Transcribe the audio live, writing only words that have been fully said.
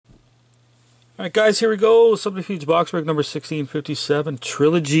Alright guys, here we go. Subterfuge box break number 1657.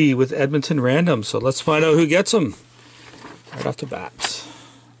 Trilogy with Edmonton random. So let's find out who gets them. Right off the bat.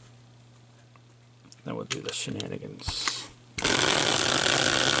 Then we'll do the shenanigans.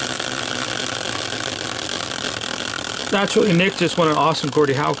 Naturally, Nick just won an awesome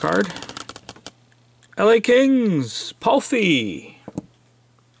Gordie Howe card. LA Kings, Palfy.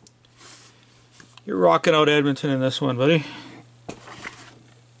 You're rocking out Edmonton in this one, buddy.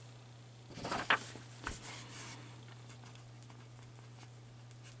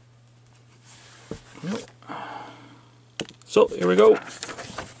 So, here we go.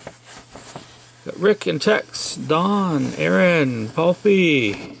 Got Rick and Tex, Don, Aaron,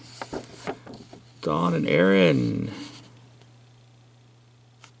 Palfy. Don and Aaron.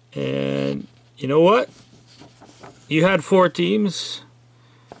 And you know what? You had 4 teams.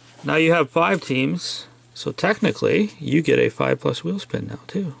 Now you have 5 teams. So technically, you get a 5+ wheel spin now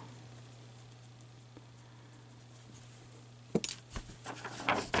too.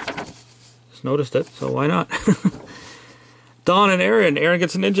 Just noticed it, so why not? Don and Aaron. Aaron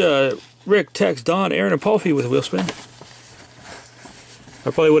gets a ninja. Rick, Tex, Don, Aaron, and Palfy with a wheel spin. I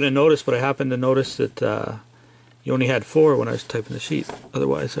probably wouldn't have noticed, but I happened to notice that you only had 4 when I was typing the sheet.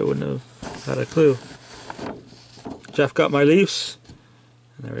 Otherwise, I wouldn't have had a clue. Jeff got my Leafs.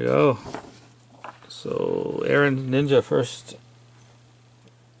 And there we go. So, Aaron Ninja first.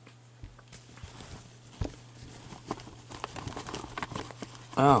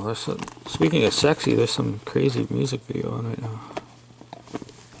 Wow, there's some, speaking of sexy, there's some crazy music video on right now.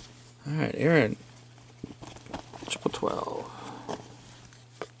 Alright, Aaron. Triple 12.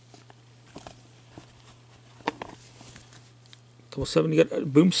 Double 7, you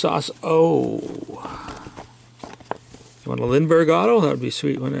got Boom Sauce. Oh. You want a Lindbergh auto? That would be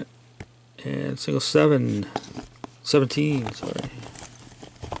sweet, wouldn't it? And single 7. 17, sorry.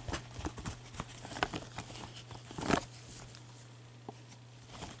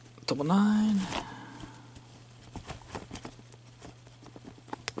 Double 9.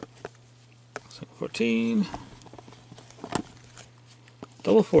 Single 14.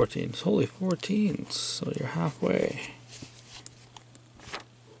 Double 14s. Holy 14s. So you're halfway.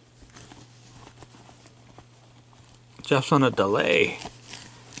 Jeff's on a delay.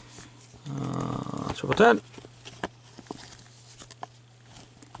 Triple 10.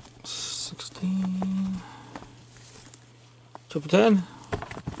 16. Triple 10.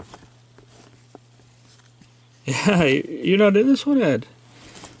 Yeah, you're not in this one, Ed.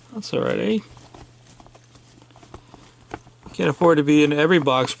 That's alright, eh? Can't afford to be in every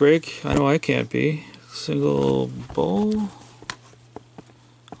box break. I know I can't be. Single bowl.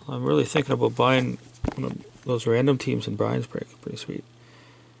 I'm really thinking about buying one of those random teams in Brian's break. Pretty sweet.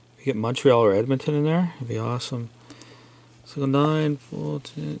 If you get Montreal or Edmonton in there, it'd be awesome. Single 9,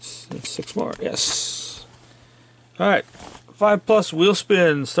 14, 6 more. Yes. Alright. 5+ wheel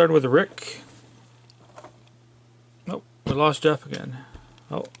spin, starting with Rick. Nope, we lost Jeff again.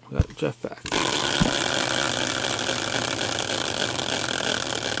 Oh, we got Jeff back.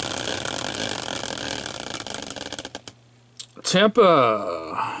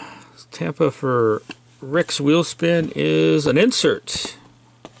 Tampa for Rick's wheel spin is an insert.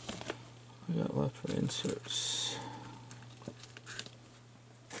 What we got left for inserts?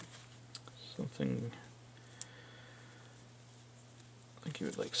 Something. I think you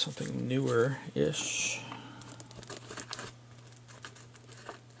would like something newer-ish.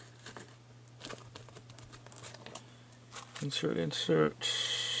 Insert.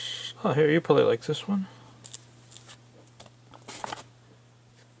 Oh, here, you probably like this one.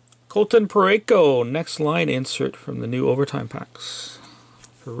 Colton Parayko, next line insert from the new overtime packs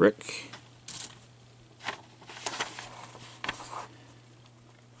for Rick.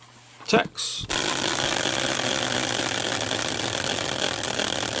 Tex.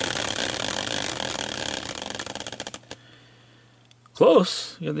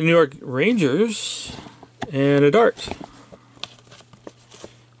 Close. You got the New York Rangers and a dart.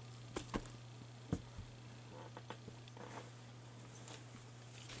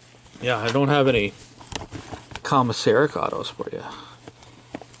 Yeah, I don't have any commissaric autos for you.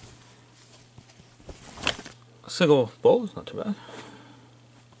 A single bowl is not too bad.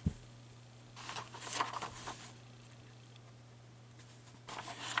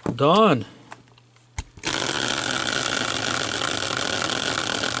 Dawn.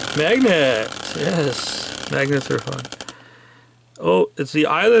 Magnet. Yes, magnets are fun. Oh, it's the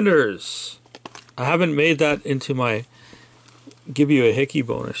Islanders. I haven't made that into my give you a hickey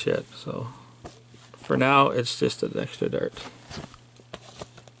bonus yet, so for now it's just an extra dart.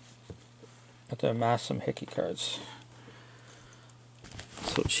 Have to amass some hickey cards.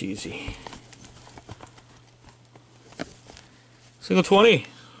 So cheesy. Single 20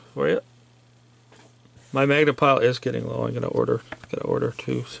 for you. My magnet pile is getting low. I'm gonna order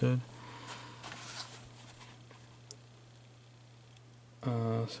two soon.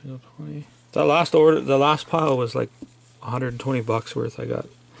 Single 20. That last order, the last pile was like 120 bucks worth I got.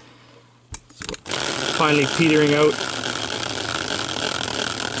 So finally petering out.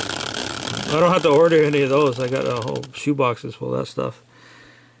 I don't have to order any of those. I got a whole shoe boxes full of that stuff.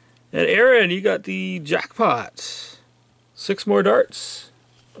 And Aaron, you got the jackpot. 6 more darts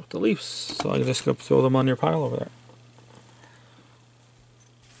with the Leafs. So I'm just gonna throw them on your pile over there.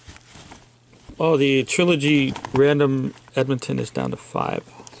 Oh, the Trilogy random Edmonton is down to 5.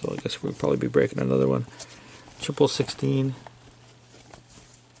 So I guess we'll probably be breaking another one. Triple 16.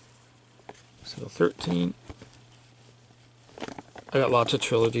 So 13. I got lots of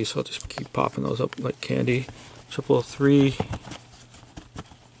Trilogy, so I'll just keep popping those up like candy. Triple 3.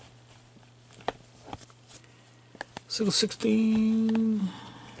 Single 16.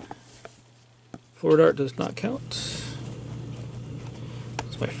 Floor dart does not count.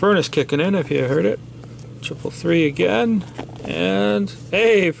 My furnace kicking in, if you heard it. Triple 3 again. And,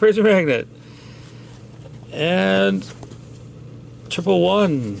 hey, fridge magnet. And triple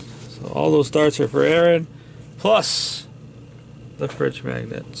 1. So all those darts are for Aaron. Plus the fridge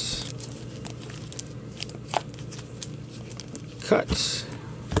magnets. Cut.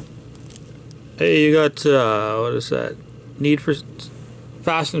 Hey, you got, what is that? Need for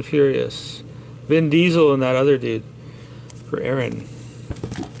Fast and Furious. Vin Diesel and that other dude. For Aaron.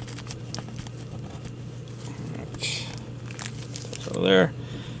 There.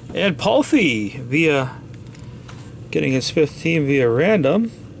 And Palfy via getting his 5th team via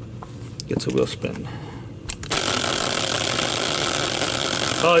random gets a wheel spin.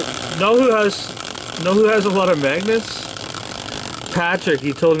 Know who has a lot of magnets? Patrick,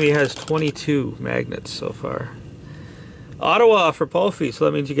 he told me he has 22 magnets so far. Ottawa for Palfy, so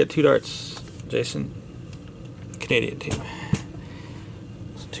that means you get 2 darts. Jason, Canadian team.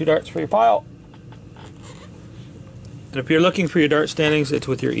 So 2 darts for your pile. And if you're looking for your dart standings, it's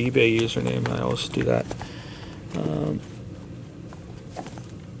with your eBay username. I always do that.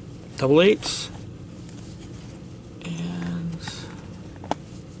 Double 8s. And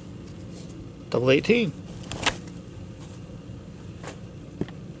double 18.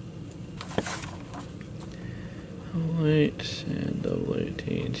 Double 8 and double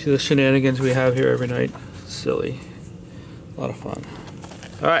 18. See the shenanigans we have here every night? Silly. A lot of fun.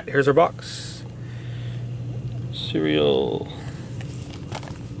 Alright, here's our box. Cereal.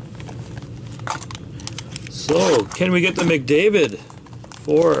 So, can we get the McDavid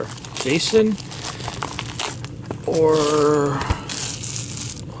for Jason? Or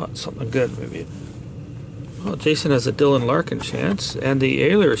what? Something good, maybe. Well, Jason has a Dylan Larkin chance and the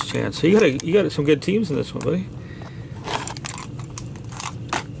Ehlers chance. So you got some good teams in this one, buddy.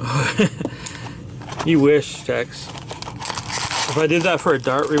 You wish, Tex. If I did that for a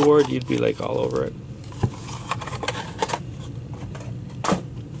dart reward, you'd be like all over it.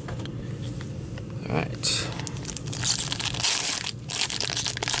 Alright.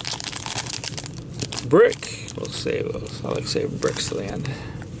 Brick. We'll save those. I like saving bricks to the end.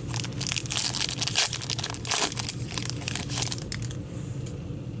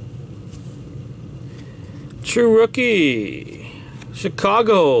 True rookie.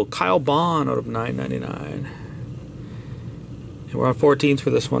 Chicago. Kyle Bond out of $9.99. And we're on 14s for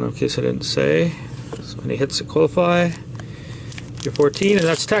this one, in case I didn't say. So any hits that qualify. You're 14, and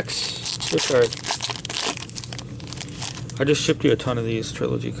that's Tex. Your card. I just shipped you a ton of these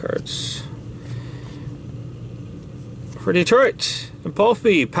Trilogy cards. For Detroit, and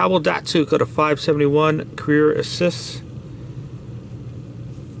Palfy, Pavel Datsyuk out of 571 career assists.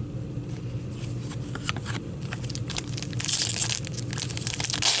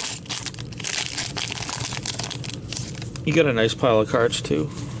 You got a nice pile of cards too.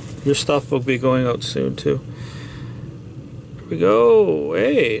 Your stuff will be going out soon too. Here we go.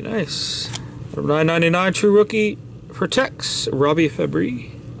 Hey, nice. From $9.99 true rookie for Tex, Robbie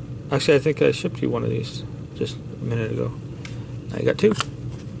Fabry. Actually, I think I shipped you one of these just a minute ago. Now you got 2.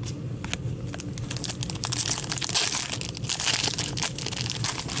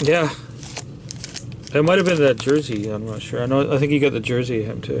 Yeah. It might have been that jersey, I'm not sure. I think you got the jersey of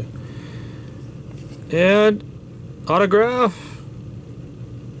him too. And autograph.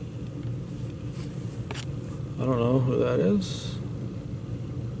 I don't know who that is.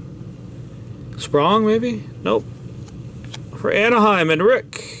 Sprong, maybe? Nope. For Anaheim and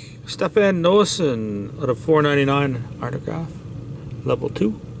Rick, Stefan Noesen out of $4.99 autograph. Level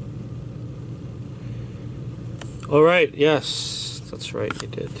 2. Alright, yes. That's right, you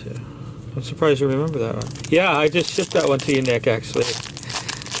did too. I'm surprised you remember that one. Yeah, I just shipped that one to you, Nick, actually.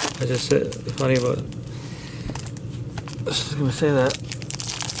 I just said, funny about it. I was just going to say that.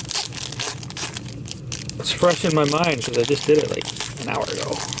 It's fresh in my mind because I just did it like an hour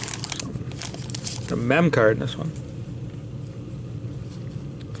ago. A mem card in this one.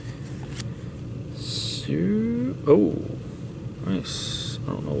 Oh, nice. I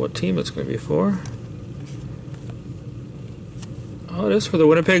don't know what team it's going to be for. Oh, it is for the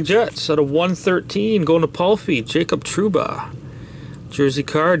Winnipeg Jets. Out of 113, going to Palfy, Jacob Trouba. Jersey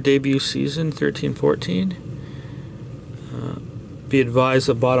card, debut season, 13-14. Be advised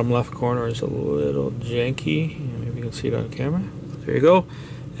the bottom left corner is a little janky. Maybe you can see it on camera. There you go.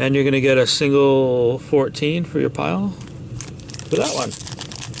 And you're going to get a single 14 for your pile for that one.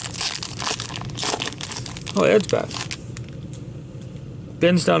 Oh, Ed's back.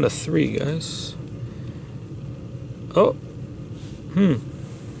 Ben's down to 3, guys. Oh.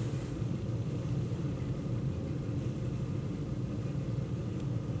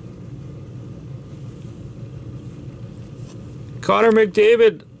 Connor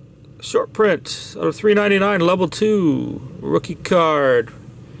McDavid, short print out of 399, level 2, rookie card.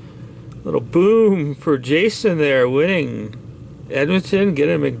 Little boom for Jason there, winning. Edmonton,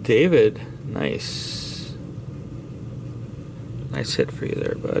 getting McDavid. Nice. Nice hit for you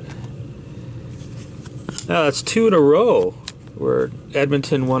there, bud. Now that's 2 in a row where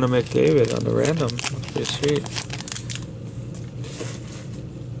Edmonton won a McDavid on the random. That's pretty sweet.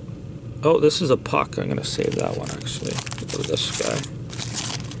 Oh, this is a puck. I'm going to save that one, actually. Go to this guy.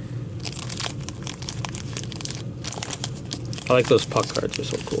 I like those puck cards. They're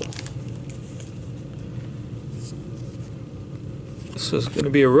so cool. This is going to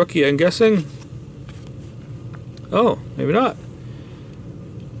be a rookie, I'm guessing. Oh, maybe not.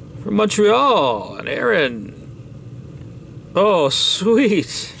 From Montreal, an Aaron. Oh,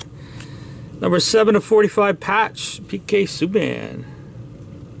 sweet. Number 7/45 patch, PK Subban.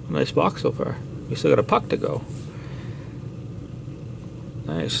 Nice box so far. We still got a puck to go.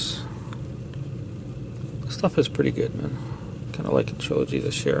 Nice. This stuff is pretty good, man. Kind of like a Trilogy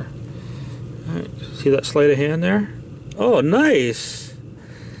this year. Alright, see that sleight of hand there? Oh, nice!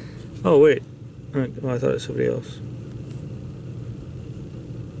 Oh, wait. Oh, I thought it was somebody else.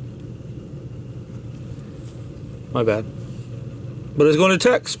 My bad. But it's going to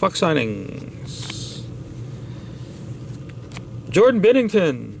text. Puck signings. Jordan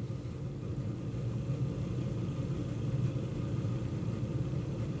Binnington.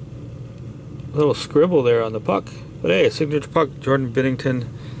 A little scribble there on the puck. But hey, signature puck. Jordan Binnington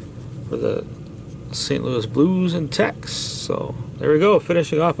for the St. Louis Blues and Tex. So there we go.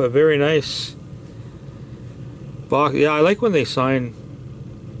 Finishing off a very nice box. Yeah, I like when they sign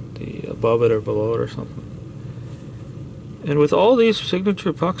the above it or below it or something. And with all these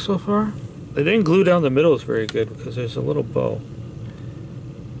signature pucks so far, they didn't glue down the middles very good because there's a little bow.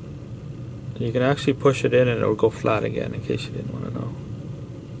 And you can actually push it in and it'll go flat again in case you didn't want to know.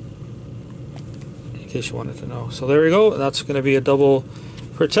 In case you wanted to know. So there we go. That's going to be a double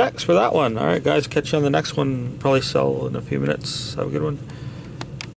for Tex for that one. Alright guys, catch you on the next one. Probably sell in a few minutes. Have a good one.